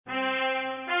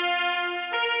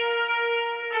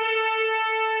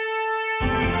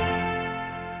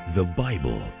The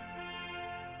Bible,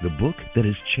 the book that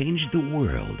has changed the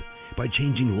world by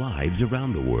changing lives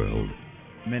around the world.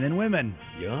 Men and women,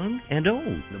 Young and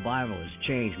old. the Bible has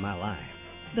changed my life.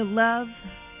 The love,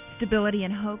 stability,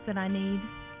 and hope that I need,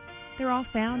 they're all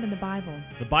found in the Bible.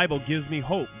 The Bible gives me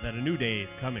hope that a new day is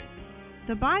coming.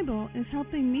 The Bible is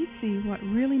helping me see what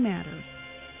really matters.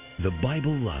 The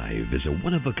Bible Live is a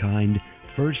one-of-a-kind,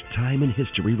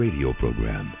 first-time-in-history radio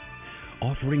program,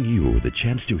 offering you the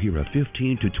chance to hear a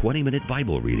 15 to 20-minute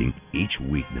Bible reading each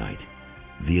weeknight.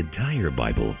 The entire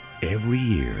Bible, every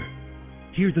year.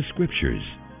 Hear the scriptures,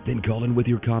 then call in with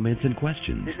your comments and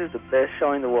questions. This is the best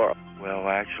show in the world. Well,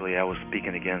 actually, I was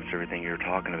speaking against everything you were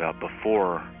talking about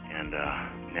before, and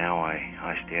now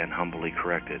I stand humbly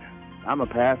corrected. I'm a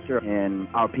pastor, and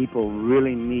our people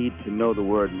really need to know the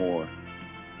Word more.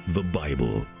 The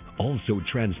Bible also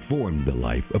transformed the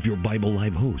life of your Bible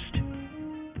Live host,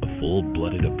 a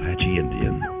full-blooded Apache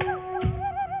Indian,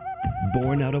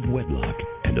 born out of wedlock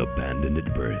and abandoned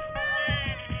at birth.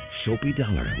 Soapy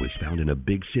Dollar was found in a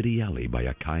big city alley by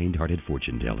a kind-hearted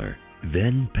fortune teller,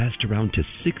 then passed around to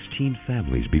 16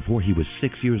 families before he was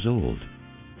 6 years old.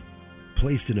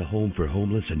 Placed in a home for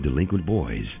homeless and delinquent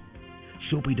boys,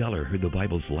 Soapy Dollar heard the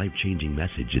Bible's life-changing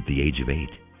message at the age of 8,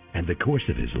 and the course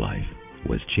of his life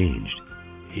was changed.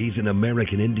 He's an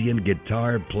American Indian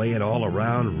guitar-playing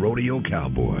all-around rodeo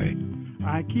cowboy.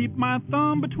 I keep my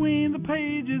thumb between the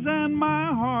pages and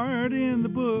my heart in the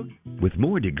book. With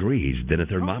more degrees than a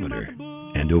thermometer,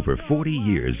 and over 40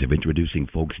 years of introducing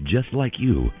folks just like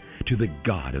you to the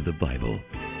God of the Bible.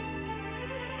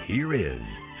 Here is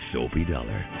Soapy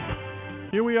Dollar.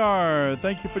 Here we are.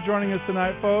 Thank you for joining us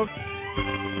tonight, folks.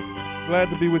 Glad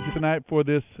to be with you tonight for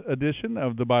this edition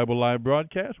of the Bible Live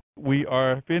broadcast. We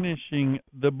are finishing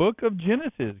the book of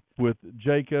Genesis with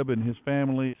Jacob and his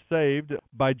family saved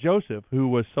by Joseph, who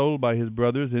was sold by his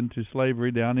brothers into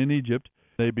slavery down in Egypt.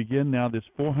 They begin now this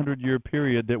 400-year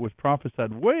period that was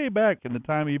prophesied way back in the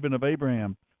time even of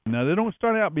Abraham. Now, they don't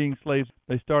start out being slaves.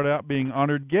 They start out being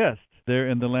honored guests there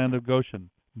in the land of Goshen.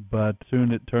 But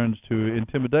soon it turns to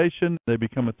intimidation. They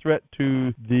become a threat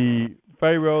to the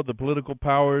Pharaoh, the political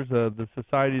powers, the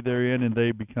society they're in, and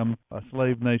they become a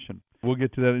slave nation. We'll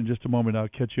get to that in just a moment. I'll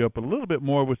catch you up a little bit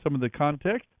more with some of the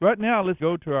context. Right now, let's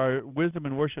go to our Wisdom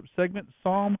and Worship segment.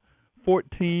 Psalm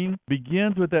 14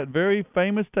 begins with that very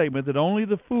famous statement that only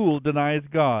the fool denies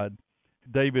God.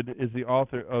 David is the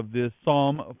author of this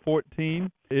Psalm 14.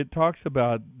 It talks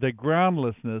about the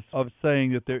groundlessness of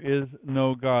saying that there is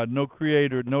no God, no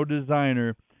creator, no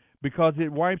designer, because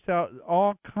it wipes out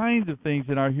all kinds of things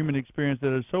in our human experience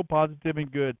that are so positive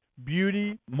and good.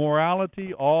 Beauty,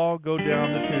 morality, all go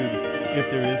down the tube if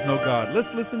there is no God. Let's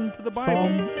listen to the Bible.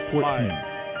 Psalm 14.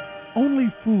 Only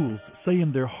fools say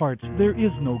in their hearts, there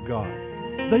is no God.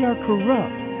 They are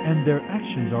corrupt, and their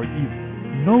actions are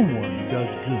evil. No one does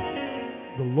good.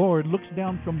 The Lord looks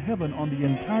down from heaven on the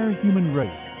entire human race.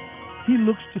 He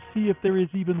looks to see if there is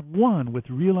even one with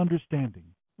real understanding,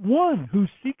 one who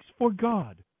seeks for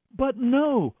God. But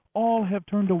no, all have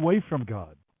turned away from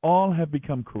God. All have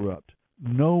become corrupt.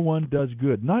 No one does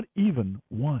good, not even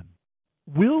one.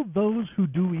 Will those who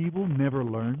do evil never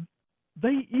learn?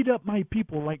 They eat up my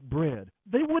people like bread.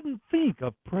 They wouldn't think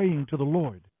of praying to the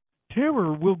Lord.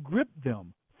 Terror will grip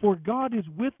them, for God is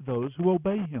with those who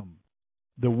obey him.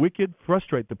 The wicked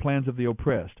frustrate the plans of the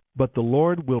oppressed, but the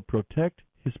Lord will protect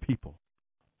his people.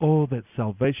 Oh, that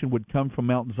salvation would come from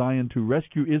Mount Zion to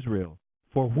rescue Israel.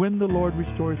 For when the Lord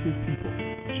restores his people,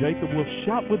 Jacob will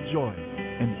shout with joy,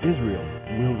 and Israel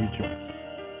will rejoice.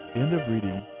 End of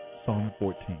reading Psalm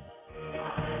 14.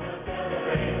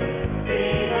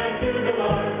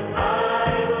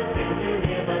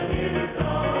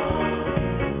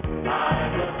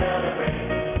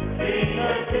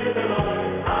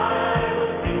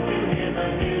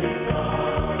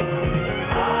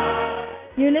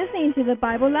 You're listening to the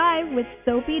Bible Live with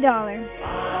Soapy Dollar.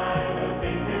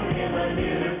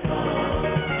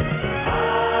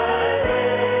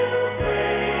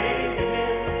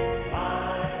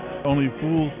 Only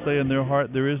fools say in their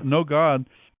heart, there is no God.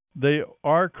 They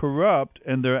are corrupt,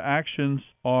 and their actions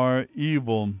are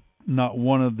evil. Not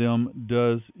one of them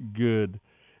does good.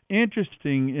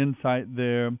 Interesting insight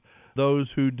there. Those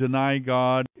who deny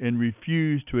God and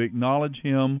refuse to acknowledge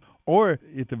him, or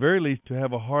at the very least to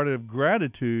have a heart of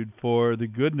gratitude for the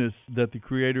goodness that the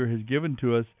Creator has given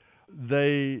to us,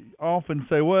 they often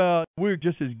say, well, we're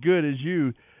just as good as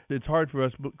you. It's hard for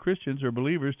us Christians or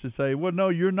believers to say, well, no,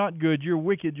 you're not good, you're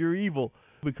wicked, you're evil,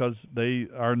 because they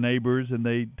are neighbors and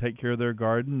they take care of their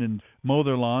garden and mow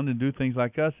their lawn and do things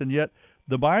like us. And yet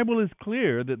the Bible is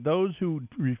clear that those who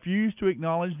refuse to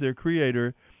acknowledge their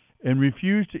Creator and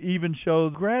refuse to even show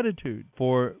gratitude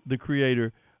for the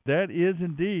Creator. That is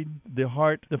indeed the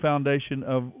heart, the foundation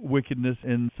of wickedness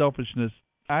and selfishness.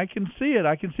 I can see it.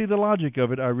 I can see the logic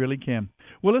of it. I really can.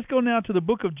 Well, let's go now to the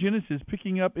book of Genesis,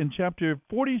 picking up in chapter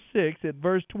 46 at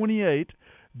verse 28.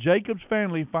 Jacob's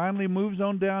family finally moves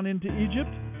on down into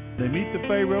Egypt. They meet the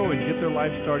Pharaoh and get their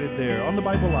life started there on the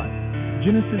Bible Live.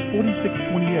 Genesis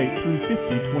 46:28 through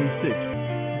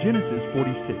 50:26. Genesis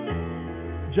 46.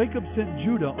 Jacob sent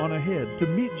Judah on ahead to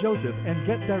meet Joseph and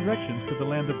get directions to the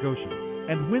land of Goshen.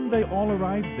 And when they all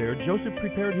arrived there, Joseph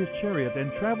prepared his chariot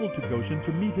and traveled to Goshen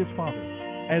to meet his father.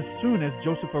 As soon as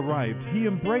Joseph arrived, he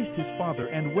embraced his father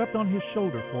and wept on his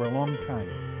shoulder for a long time.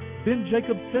 Then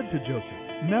Jacob said to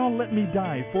Joseph, "Now let me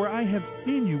die, for I have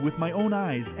seen you with my own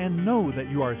eyes and know that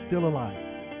you are still alive."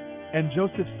 And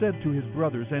Joseph said to his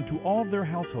brothers and to all their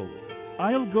household,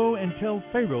 "I'll go and tell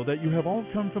Pharaoh that you have all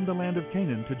come from the land of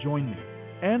Canaan to join me.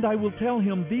 And I will tell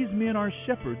him these men are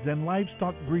shepherds and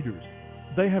livestock breeders.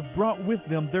 They have brought with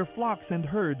them their flocks and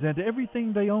herds and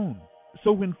everything they own.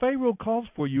 So when Pharaoh calls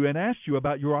for you and asks you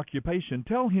about your occupation,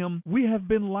 tell him, 'We have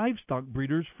been livestock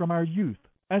breeders from our youth,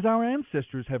 as our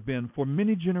ancestors have been for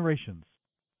many generations.'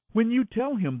 When you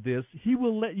tell him this, he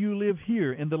will let you live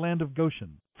here in the land of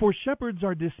Goshen, for shepherds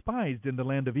are despised in the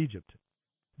land of Egypt."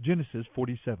 Genesis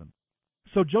 47.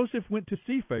 So Joseph went to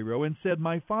see Pharaoh and said,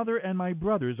 "My father and my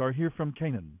brothers are here from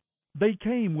Canaan. They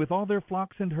came with all their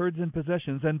flocks and herds and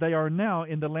possessions, and they are now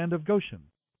in the land of Goshen."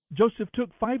 Joseph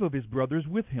took 5 of his brothers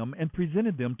with him and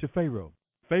presented them to Pharaoh.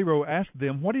 Pharaoh asked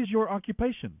them, "What is your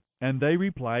occupation?" And they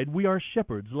replied, "We are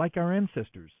shepherds like our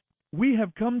ancestors. We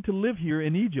have come to live here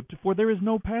in Egypt, for there is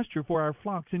no pasture for our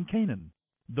flocks in Canaan.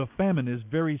 The famine is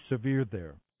very severe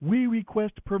there. We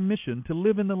request permission to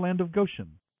live in the land of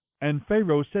Goshen." And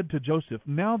Pharaoh said to Joseph,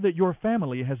 "Now that your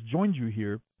family has joined you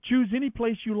here, choose any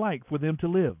place you like for them to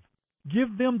live.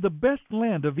 Give them the best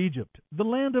land of Egypt. The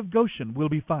land of Goshen will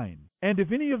be fine. And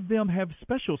if any of them have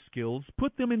special skills,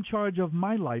 put them in charge of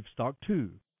my livestock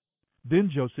too." Then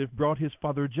Joseph brought his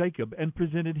father Jacob and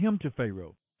presented him to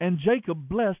Pharaoh. And Jacob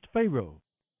blessed Pharaoh.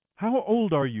 "How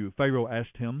old are you?" Pharaoh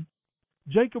asked him.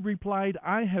 Jacob replied,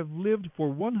 "I have lived for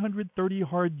 130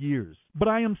 hard years, but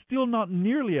I am still not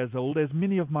nearly as old as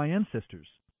many of my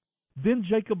ancestors." Then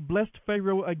Jacob blessed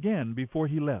Pharaoh again before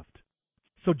he left.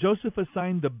 So Joseph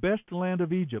assigned the best land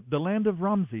of Egypt, the land of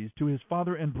Ramses, to his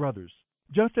father and brothers,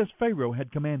 just as Pharaoh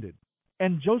had commanded.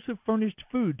 And Joseph furnished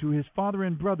food to his father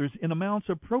and brothers in amounts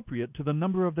appropriate to the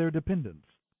number of their dependents.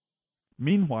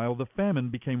 Meanwhile, the famine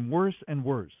became worse and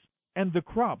worse, and the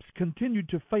crops continued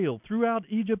to fail throughout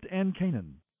Egypt and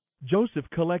Canaan. Joseph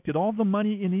collected all the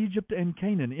money in Egypt and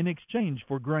Canaan in exchange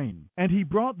for grain, and he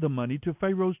brought the money to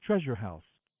Pharaoh's treasure house.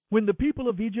 When the people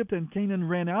of Egypt and Canaan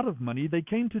ran out of money, they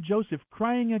came to Joseph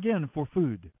crying again for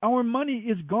food. "Our money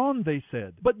is gone," they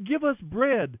said, "but give us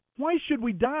bread. Why should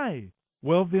we die?"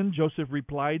 Well, then Joseph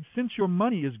replied, "Since your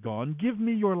money is gone, give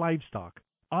me your livestock.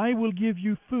 I will give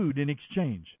you food in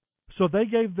exchange." So they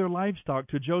gave their livestock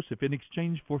to Joseph in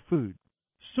exchange for food.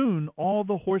 Soon all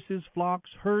the horses,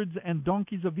 flocks, herds, and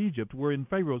donkeys of Egypt were in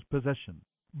Pharaoh's possession.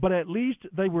 But at least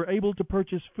they were able to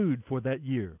purchase food for that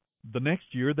year. The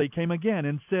next year they came again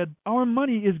and said, "Our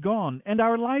money is gone, and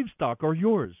our livestock are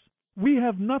yours. We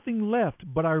have nothing left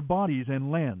but our bodies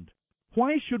and land.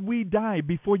 Why should we die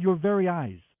before your very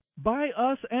eyes? Buy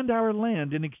us and our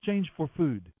land in exchange for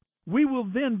food. We will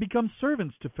then become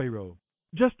servants to Pharaoh.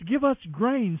 Just give us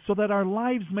grain so that our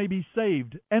lives may be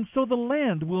saved, and so the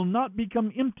land will not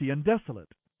become empty and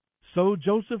desolate." So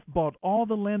Joseph bought all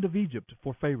the land of Egypt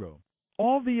for Pharaoh.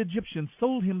 All the Egyptians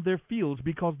sold him their fields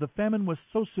because the famine was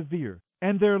so severe,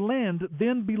 and their land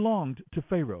then belonged to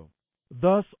Pharaoh.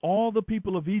 Thus all the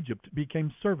people of Egypt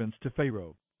became servants to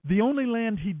Pharaoh. The only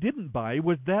land he didn't buy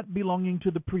was that belonging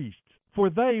to the priests, for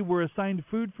they were assigned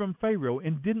food from Pharaoh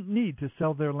and didn't need to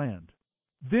sell their land.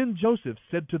 Then Joseph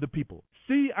said to the people,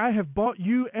 "See, I have bought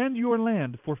you and your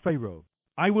land for Pharaoh.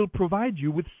 I will provide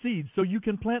you with seed so you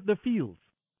can plant the fields.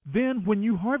 Then, when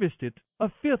you harvest it,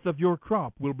 1/5 of your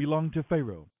crop will belong to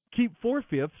Pharaoh. Keep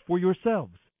 4/5 for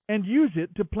yourselves, and use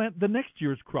it to plant the next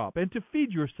year's crop and to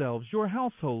feed yourselves, your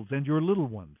households, and your little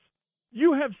ones."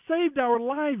 "You have saved our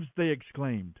lives," they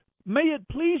exclaimed. "May it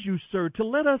please you, sir, to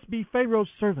let us be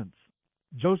Pharaoh's servants."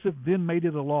 Joseph then made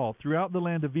it a law throughout the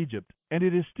land of Egypt, and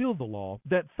it is still the law,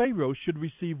 that Pharaoh should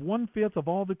receive 1/5 of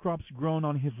all the crops grown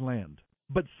on his land.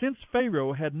 But since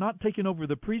Pharaoh had not taken over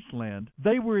the priest's land,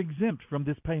 they were exempt from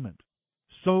this payment.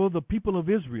 So the people of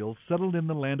Israel settled in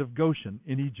the land of Goshen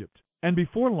in Egypt, and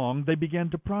before long they began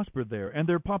to prosper there, and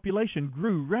their population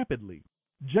grew rapidly.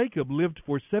 Jacob lived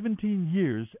for 17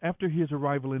 years after his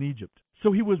arrival in Egypt,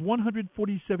 so he was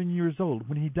 147 years old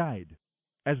when he died.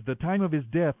 As the time of his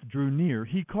death drew near,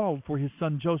 he called for his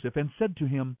son Joseph and said to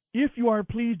him, "If you are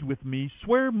pleased with me,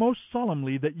 swear most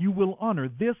solemnly that you will honor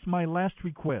this my last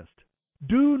request.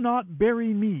 Do not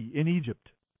bury me in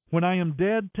Egypt. When I am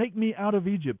dead, take me out of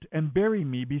Egypt and bury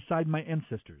me beside my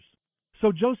ancestors."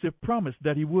 So Joseph promised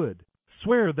that he would.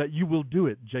 "Swear that you will do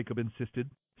it," Jacob insisted.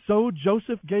 So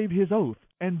Joseph gave his oath,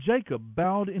 and Jacob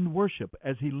bowed in worship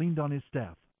as he leaned on his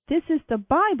staff. This is the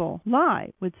Bible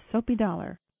Live with Soapy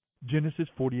Dollar. Genesis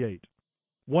 48.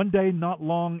 One day not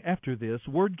long after this,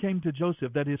 word came to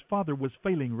Joseph that his father was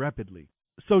failing rapidly.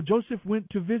 So Joseph went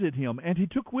to visit him, and he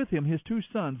took with him his 2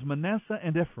 sons, Manasseh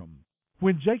and Ephraim.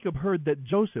 When Jacob heard that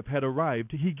Joseph had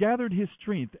arrived, he gathered his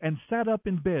strength and sat up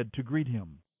in bed to greet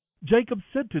him. Jacob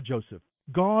said to Joseph,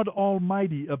 "God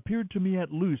Almighty appeared to me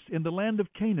at Luz in the land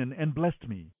of Canaan and blessed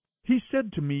me. He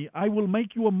said to me, 'I will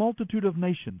make you a multitude of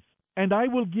nations, and I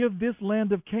will give this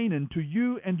land of Canaan to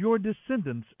you and your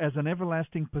descendants as an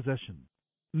everlasting possession.'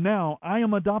 Now I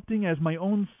am adopting as my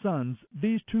own sons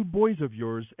these 2 boys of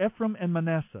yours, Ephraim and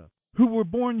Manasseh, who were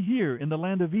born here in the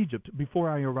land of Egypt before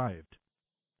I arrived.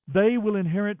 They will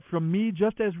inherit from me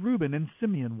just as Reuben and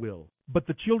Simeon will, but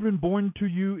the children born to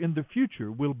you in the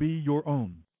future will be your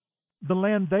own. The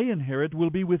land they inherit will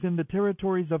be within the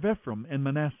territories of Ephraim and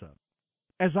Manasseh.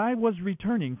 As I was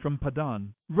returning from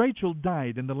Padan, Rachel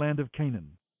died in the land of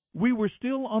Canaan. We were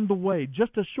still on the way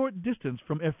just a short distance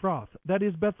from Ephrath, that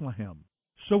is Bethlehem.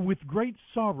 So with great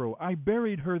sorrow I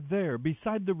buried her there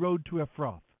beside the road to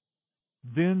Ephrath."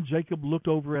 Then Jacob looked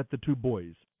over at the 2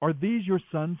 boys. "Are these your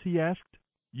sons?" he asked.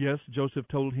 "Yes," Joseph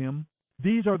told him.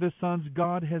 "These are the sons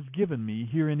God has given me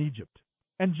here in Egypt."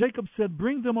 And Jacob said,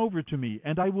 "Bring them over to me,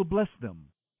 and I will bless them."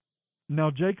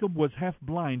 Now Jacob was half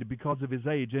blind because of his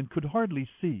age and could hardly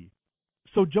see.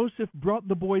 So Joseph brought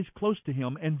the boys close to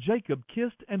him, and Jacob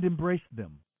kissed and embraced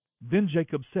them. Then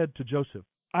Jacob said to Joseph,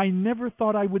 "I never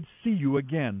thought I would see you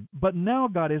again, but now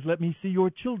God has let me see your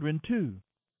children too."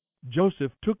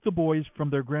 Joseph took the boys from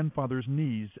their grandfather's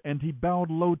knees, and he bowed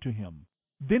low to him.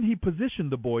 Then he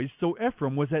positioned the boys so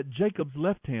Ephraim was at Jacob's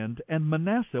left hand, and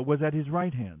Manasseh was at his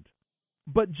right hand.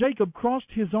 But Jacob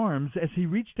crossed his arms as he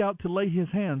reached out to lay his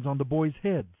hands on the boys'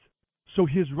 heads. So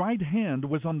his right hand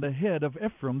was on the head of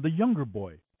Ephraim, the younger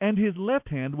boy, and his left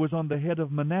hand was on the head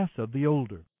of Manasseh, the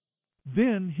older.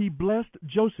 Then he blessed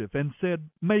Joseph and said,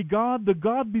 "May God, the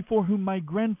God before whom my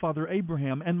grandfather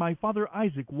Abraham and my father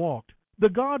Isaac walked, the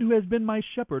God who has been my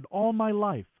shepherd all my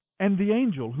life, and the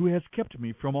angel who has kept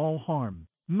me from all harm,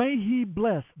 may he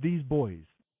bless these boys.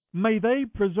 May they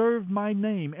preserve my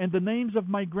name and the names of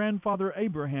my grandfather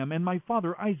Abraham and my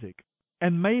father Isaac,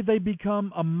 and may they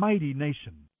become a mighty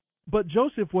nation." But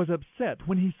Joseph was upset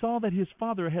when he saw that his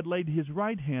father had laid his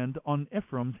right hand on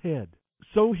Ephraim's head.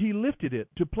 So he lifted it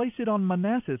to place it on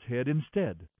Manasseh's head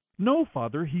instead. "No,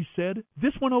 father," he said,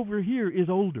 "this one over here is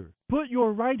older. Put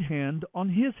your right hand on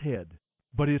his head."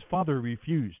 But his father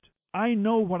refused. "I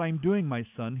know what I'm doing, my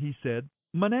son," he said.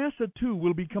 "Manasseh too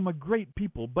will become a great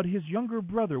people, but his younger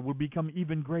brother will become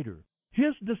even greater.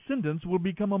 His descendants will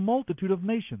become a multitude of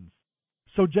nations."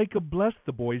 So Jacob blessed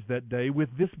the boys that day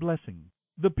with this blessing: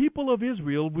 "The people of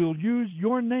Israel will use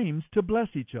your names to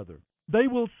bless each other. They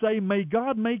will say, 'May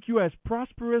God make you as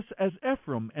prosperous as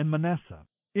Ephraim and Manasseh.'"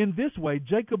 In this way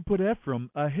Jacob put Ephraim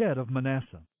ahead of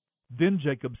Manasseh. Then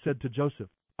Jacob said to Joseph,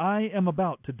 "I am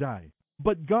about to die,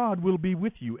 but God will be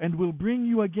with you and will bring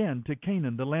you again to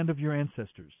Canaan, the land of your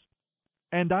ancestors.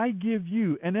 And I give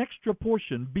you an extra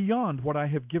portion beyond what I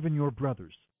have given your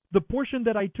brothers, the portion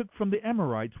that I took from the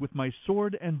Amorites with my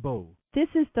sword and bow."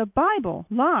 This is the Bible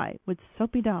Live with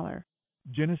Soapy Dollar.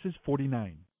 Genesis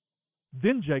 49.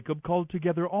 Then Jacob called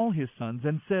together all his sons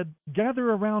and said,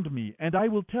 "Gather around me, and I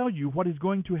will tell you what is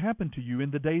going to happen to you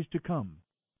in the days to come.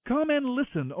 Come and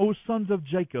listen, O sons of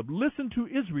Jacob, listen to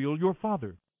Israel your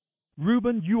father.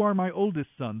 Reuben, you are my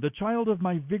oldest son, the child of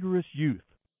my vigorous youth.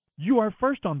 You are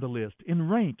first on the list in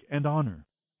rank and honor.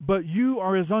 But you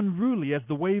are as unruly as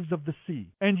the waves of the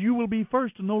sea, and you will be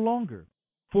first no longer.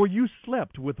 For you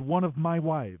slept with one of my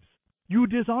wives. You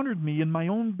dishonored me in my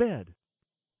own bed.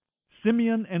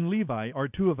 Simeon and Levi are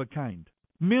 2 of a kind,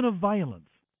 men of violence.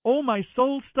 O my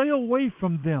soul, stay away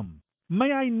from them.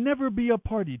 May I never be a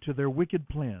party to their wicked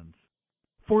plans.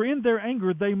 For in their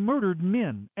anger they murdered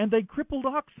men, and they crippled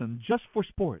oxen just for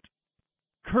sport.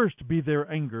 Cursed be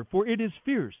their anger, for it is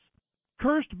fierce.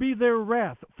 Cursed be their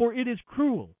wrath, for it is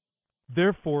cruel.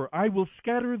 Therefore I will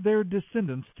scatter their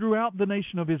descendants throughout the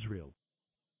nation of Israel.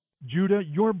 Judah,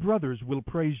 your brothers will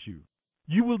praise you.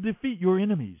 You will defeat your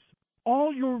enemies.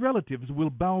 All your relatives will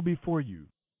bow before you.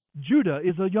 Judah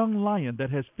is a young lion that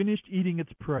has finished eating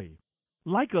its prey.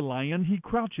 Like a lion, he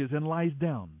crouches and lies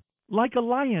down. Like a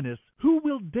lioness, who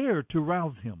will dare to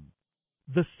rouse him?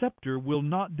 The scepter will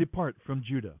not depart from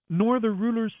Judah, nor the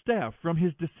ruler's staff from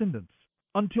his descendants,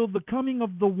 until the coming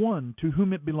of the one to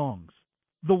whom it belongs,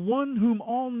 the one whom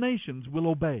all nations will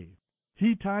obey.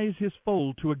 He ties his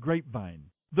foal to a grapevine,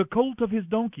 the colt of his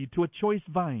donkey to a choice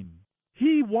vine.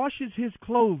 He washes his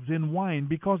clothes in wine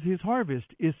because his harvest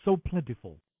is so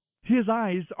plentiful. His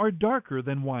eyes are darker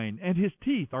than wine, and his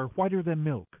teeth are whiter than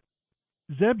milk.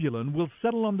 Zebulun will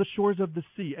settle on the shores of the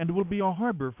sea and will be a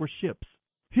harbor for ships.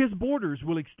 His borders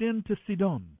will extend to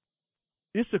Sidon.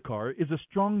 Issachar is a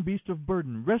strong beast of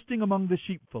burden, resting among the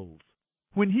sheepfolds.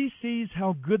 When he sees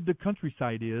how good the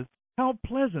countryside is, how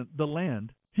pleasant the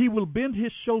land, he will bend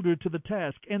his shoulder to the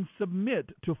task and submit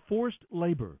to forced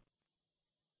labor.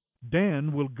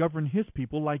 Dan will govern his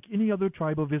people like any other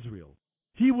tribe of Israel.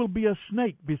 He will be a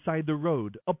snake beside the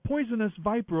road, a poisonous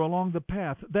viper along the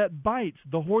path that bites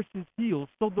the horse's heels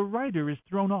so the rider is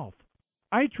thrown off.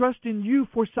 I trust in you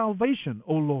for salvation,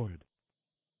 O Lord.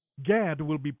 Gad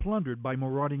will be plundered by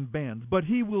marauding bands, but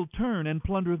he will turn and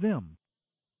plunder them.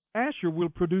 Asher will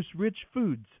produce rich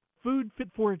foods, food fit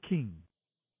for a king.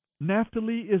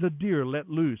 Naphtali is a deer let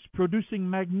loose, producing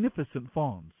magnificent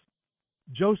fawns.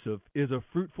 Joseph is a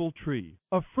fruitful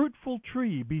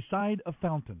tree beside a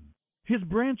fountain. His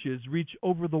branches reach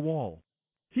over the wall.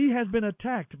 He has been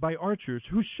attacked by archers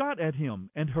who shot at him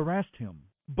and harassed him.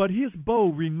 But his bow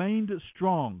remained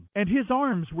strong, and his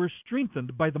arms were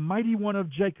strengthened by the mighty one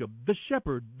of Jacob, the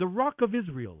shepherd, the rock of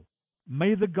Israel.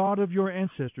 May the God of your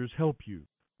ancestors help you.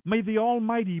 May the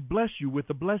Almighty bless you with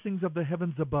the blessings of the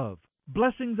heavens above,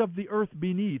 blessings of the earth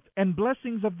beneath, and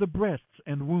blessings of the breasts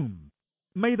and womb.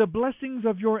 May the blessings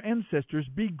of your ancestors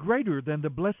be greater than the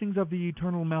blessings of the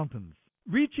eternal mountains,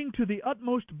 reaching to the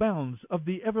utmost bounds of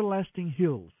the everlasting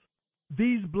hills.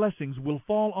 These blessings will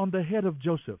fall on the head of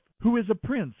Joseph, who is a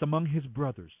prince among his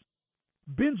brothers.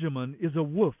 Benjamin is a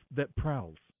wolf that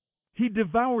prowls. He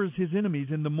devours his enemies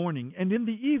in the morning, and in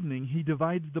the evening he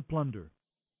divides the plunder.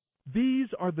 These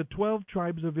are the 12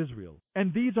 tribes of Israel,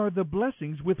 and these are the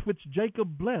blessings with which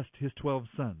Jacob blessed his 12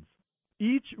 sons.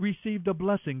 Each received a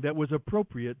blessing that was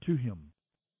appropriate to him.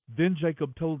 Then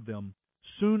Jacob told them,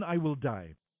 "Soon I will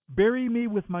die. Bury me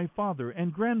with my father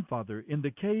and grandfather in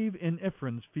the cave in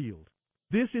Ephraim's field.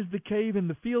 This is the cave in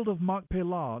the field of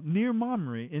Machpelah, near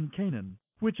Mamre in Canaan,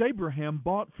 which Abraham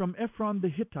bought from Ephraim the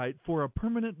Hittite for a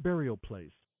permanent burial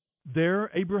place. There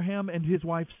Abraham and his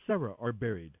wife Sarah are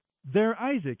buried. There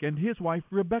Isaac and his wife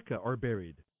Rebekah are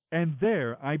buried. And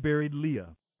there I buried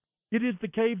Leah. It is the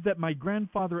cave that my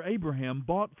grandfather Abraham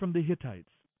bought from the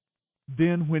Hittites."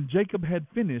 Then when Jacob had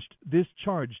finished this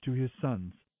charge to his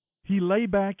sons, he lay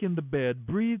back in the bed,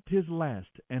 breathed his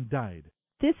last, and died.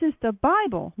 This is the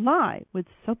Bible Live with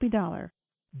Soapy Dollar.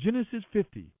 Genesis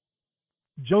 50.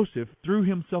 Joseph threw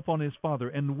himself on his father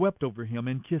and wept over him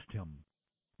and kissed him.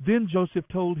 Then Joseph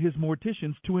told his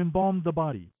morticians to embalm the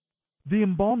body. The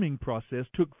embalming process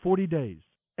took 40 days,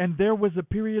 and there was a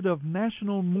period of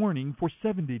national mourning for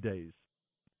 70 days.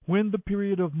 When the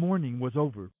period of mourning was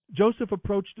over, Joseph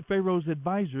approached Pharaoh's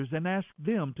advisors and asked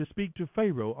them to speak to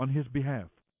Pharaoh on his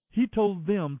behalf. He told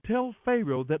them, "Tell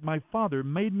Pharaoh that my father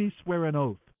made me swear an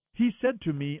oath. He said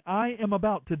to me, 'I am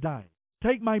about to die.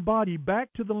 Take my body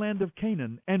back to the land of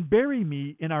Canaan and bury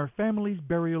me in our family's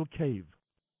burial cave.'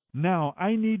 Now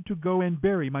I need to go and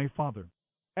bury my father.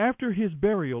 After his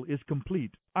burial is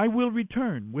complete, I will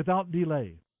return without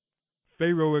delay."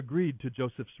 Pharaoh agreed to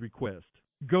Joseph's request.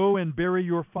 "Go and bury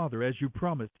your father as you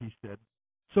promised," he said.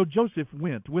 So Joseph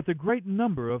went with a great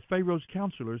number of Pharaoh's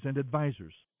counselors and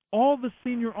advisors, all the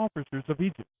senior officers of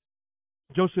Egypt.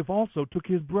 Joseph also took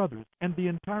his brothers and the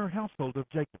entire household of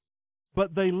Jacob.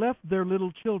 But they left their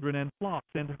little children and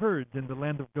flocks and herds in the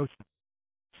land of Goshen.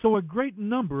 So a great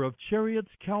number of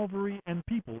chariots, cavalry, and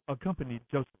people accompanied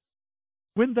Joseph.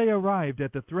 When they arrived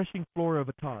at the threshing floor of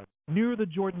Atad, near the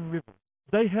Jordan River,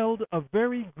 they held a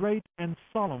very great and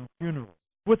solemn funeral,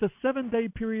 with a 7-day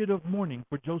period of mourning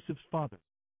for Joseph's father.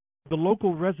 The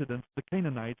local residents, the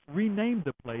Canaanites, renamed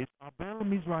the place Abel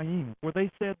Mizraim, for they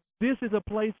said, "This is a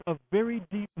place of very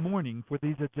deep mourning for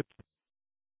these Egyptians."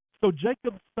 So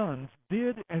Jacob's sons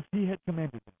did as he had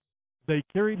commanded them. They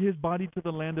carried his body to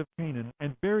the land of Canaan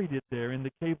and buried it there in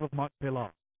the cave of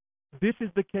Machpelah. This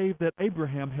is the cave that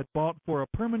Abraham had bought for a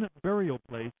permanent burial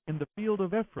place in the field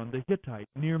of Ephraim the Hittite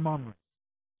near Mamre.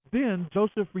 Then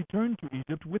Joseph returned to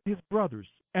Egypt with his brothers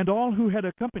and all who had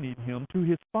accompanied him to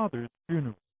his father's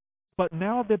funeral. But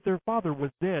now that their father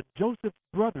was dead, Joseph's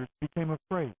brothers became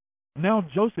afraid. "Now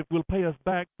Joseph will pay us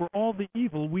back for all the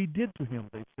evil we did to him,"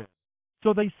 they said.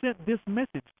 So they sent this message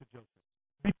to Joseph.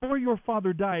 Before your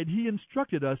father died, he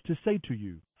instructed us to say to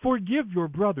you, forgive your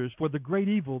brothers for the great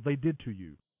evil they did to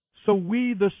you. So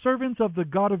we, the servants of the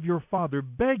God of your father,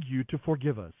 beg you to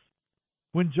forgive us.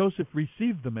 When Joseph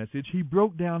received the message, he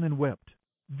broke down and wept.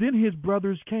 Then his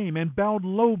brothers came and bowed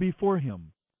low before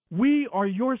him. We are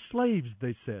your slaves,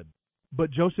 they said.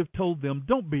 But Joseph told them,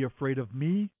 don't be afraid of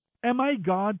me. Am I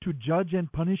God to judge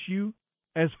and punish you?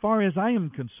 As far as I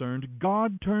am concerned,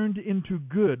 God turned into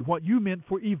good what you meant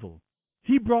for evil.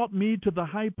 He brought me to the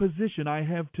high position I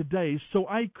have today so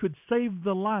I could save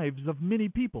the lives of many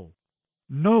people.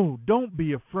 No, don't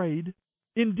be afraid.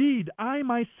 Indeed, I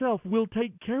myself will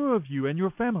take care of you and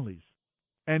your families.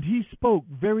 And he spoke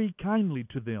very kindly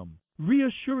to them,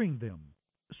 reassuring them.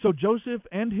 So Joseph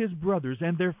and his brothers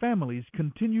and their families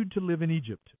continued to live in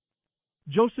Egypt.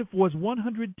 Joseph was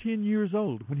 110 years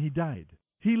old when he died.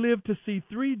 He lived to see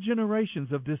 3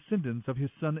 generations of descendants of his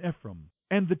son Ephraim,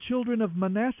 and the children of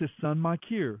Manasseh's son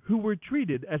Machir, who were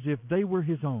treated as if they were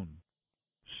his own.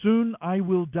 Soon I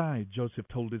will die, Joseph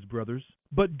told his brothers,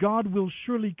 but God will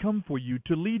surely come for you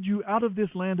to lead you out of this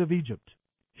land of Egypt.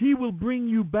 He will bring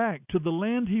you back to the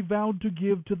land he vowed to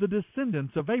give to the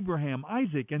descendants of Abraham,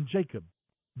 Isaac, and Jacob.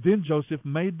 Then Joseph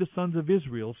made the sons of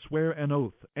Israel swear an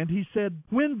oath, and he said,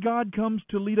 when God comes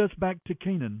to lead us back to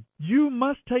Canaan, you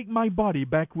must take my body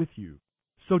back with you.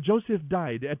 So Joseph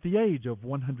died at the age of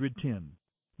 110.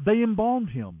 They embalmed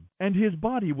him, and his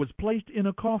body was placed in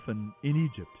a coffin in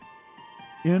Egypt.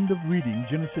 End of reading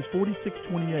Genesis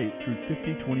 46:28 through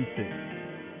 50:26.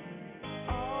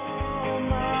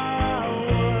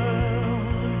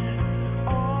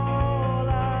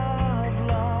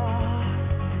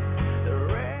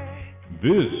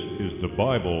 This is the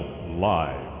Bible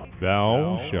Live.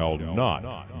 Thou shalt not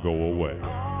go away.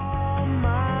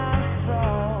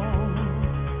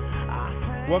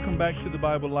 Welcome back to the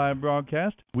Bible Live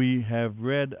broadcast. We have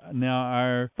read now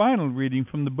our final reading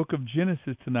from the book of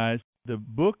Genesis tonight. The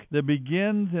book that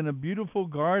begins in a beautiful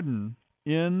garden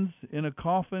ends in a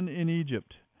coffin in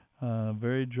Egypt.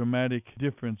 Very dramatic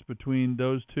difference between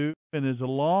those two. And there's a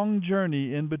long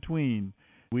journey in between.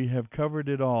 We have covered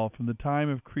it all from the time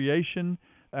of creation,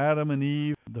 Adam and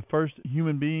Eve, the first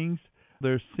human beings,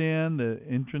 their sin, the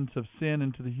entrance of sin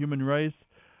into the human race.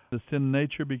 The sin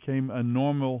nature became a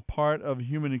normal part of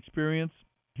human experience.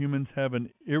 Humans have an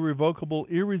irrevocable,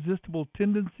 irresistible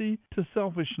tendency to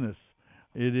selfishness.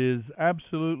 It is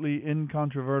absolutely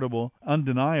incontrovertible,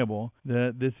 undeniable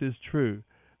that this is true.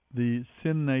 The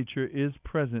sin nature is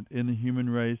present in the human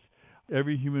race.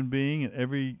 Every human being,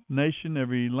 every nation,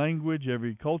 every language,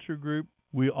 every culture group,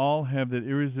 we all have that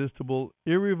irresistible,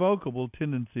 irrevocable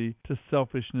tendency to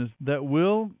selfishness that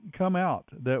will come out,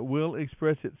 that will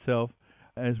express itself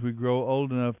as we grow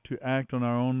old enough to act on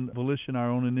our own volition, our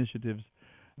own initiatives.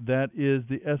 That is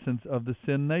the essence of the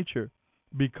sin nature.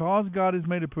 Because God has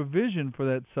made a provision for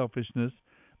that selfishness,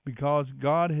 because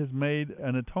God has made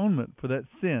an atonement for that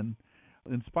sin,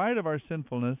 in spite of our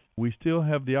sinfulness, we still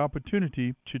have the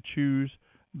opportunity to choose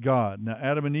God. Now,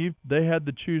 Adam and Eve, they had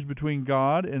to choose between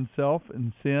God and self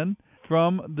and sin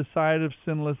from the side of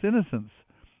sinless innocence.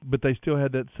 But they still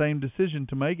had that same decision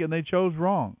to make, and they chose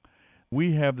wrong.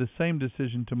 We have the same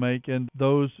decision to make, and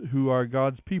those who are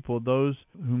God's people, those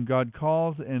whom God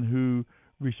calls and who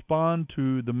respond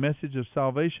to the message of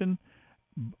salvation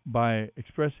by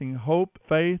expressing hope,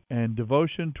 faith, and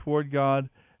devotion toward God,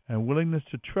 and willingness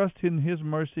to trust in His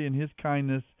mercy and His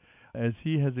kindness as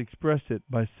He has expressed it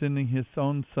by sending His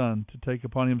own Son to take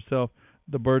upon Himself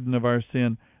the burden of our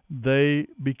sin, they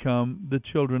become the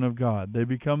children of God. They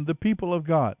become the people of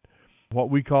God, what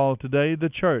we call today the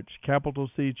church, capital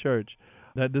C church.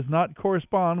 That does not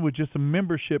correspond with just a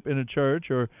membership in a church,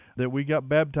 or that we got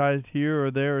baptized here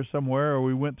or there or somewhere, or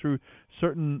we went through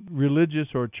certain religious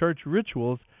or church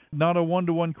rituals. Not a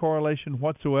one-to-one correlation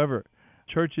whatsoever.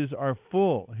 Churches are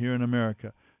full here in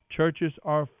America. Churches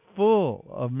are full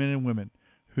of men and women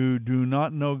who do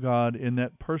not know God in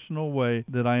that personal way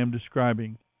that I am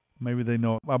describing. Maybe they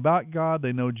know about God,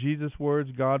 they know Jesus words,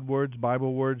 God words,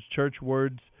 Bible words, church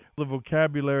words, the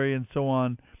vocabulary and so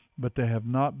on, but they have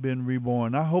not been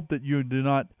reborn. I hope that you do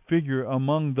not figure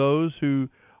among those who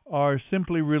are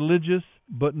simply religious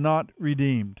but not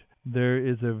redeemed. There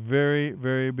is a very,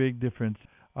 very big difference.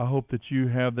 I hope that you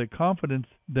have the confidence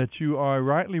that you are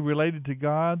rightly related to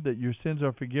God, that your sins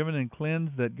are forgiven and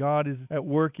cleansed, that God is at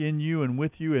work in you and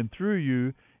with you and through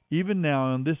you, even now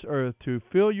on this earth, to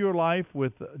fill your life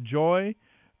with joy,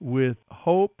 with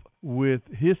hope, with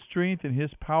His strength and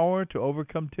His power to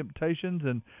overcome temptations.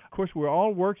 And, of course, we're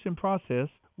all works in process.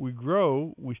 We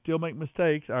grow. We still make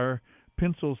mistakes. Our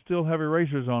pencils still have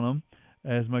erasers on them,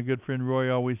 as my good friend Roy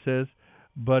always says.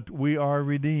 but we are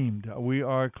redeemed. We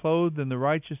are clothed in the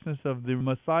righteousness of the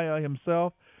Messiah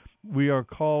himself. We are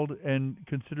called and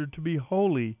considered to be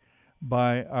holy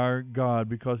by our God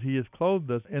because he has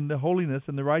clothed us in the holiness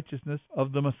and the righteousness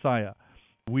of the Messiah.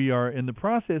 We are in the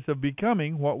process of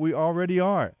becoming what we already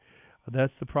are.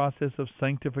 That's the process of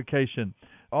sanctification.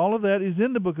 All of that is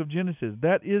in the book of Genesis.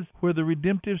 That is where the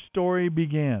redemptive story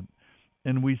began.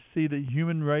 And we see the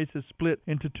human race is split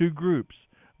into two groups,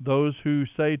 those who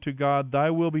say to God,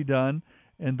 thy will be done,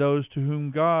 and those to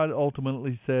whom God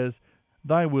ultimately says,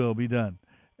 thy will be done.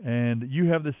 And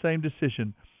you have the same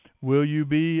decision. Will you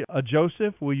be a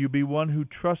Joseph? Will you be one who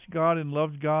trusts God and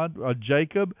loves God? A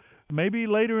Jacob? Maybe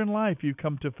later in life you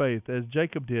come to faith, as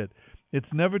Jacob did.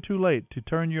 It's never too late to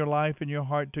turn your life and your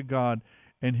heart to God,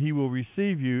 and he will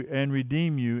receive you and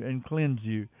redeem you and cleanse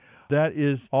you. That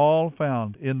is all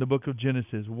found in the book of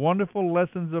Genesis. Wonderful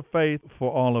lessons of faith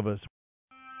for all of us.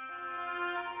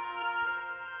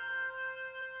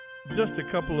 Just a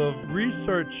couple of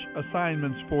research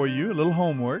assignments for you, a little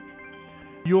homework.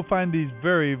 You'll find these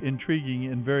very intriguing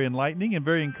and very enlightening and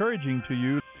very encouraging to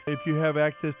you. If you have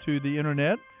access to the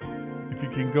internet, if you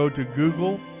can go to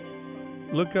Google,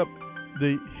 look up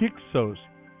the Hyksos,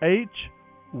 Hyksos.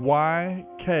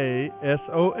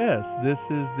 This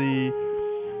is the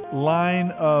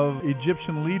line of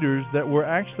Egyptian leaders that were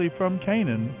actually from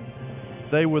Canaan.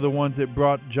 They were the ones that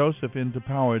brought Joseph into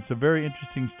power. It's a very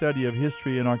interesting study of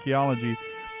history and archaeology.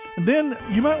 And then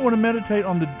you might want to meditate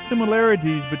on the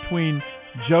similarities between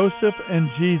Joseph and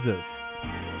Jesus.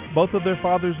 Both of their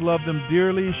fathers loved them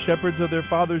dearly, shepherds of their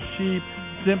father's sheep,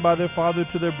 sent by their father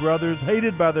to their brothers,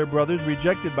 hated by their brothers,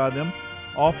 rejected by them.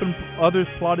 Often others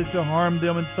plotted to harm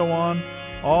them and so on.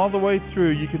 All the way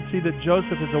through, you can see that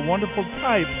Joseph is a wonderful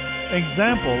type,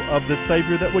 example of the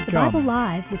Savior that would come. The Bible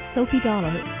Live with Sophie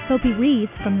Dollar. Sophie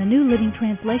reads from the New Living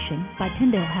Translation by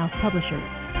Tyndale House Publishers.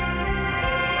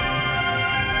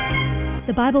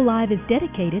 The Bible Live is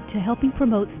dedicated to helping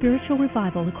promote spiritual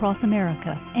revival across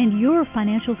America, and your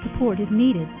financial support is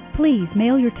needed. Please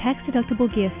mail your tax-deductible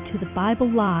gift to the Bible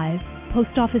Live,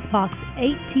 Post Office Box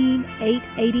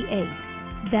 18888.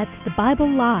 That's the Bible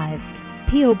Live,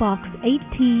 P.O. Box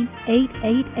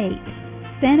 18888,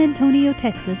 San Antonio,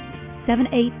 Texas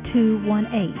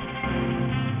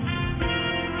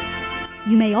 78218.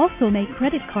 You may also make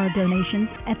credit card donations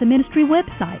at the ministry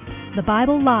website,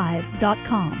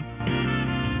 thebiblelive.com.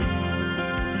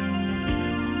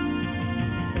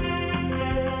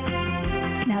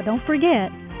 Now don't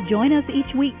forget, join us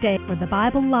each weekday for the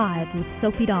Bible Live with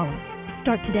Sophie Dollar.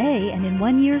 Start today, and in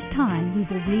 1 year's time, we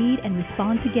will read and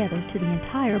respond together to the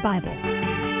entire Bible.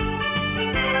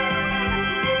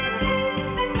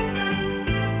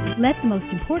 Let the most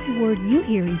important word you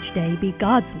hear each day be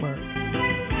God's Word.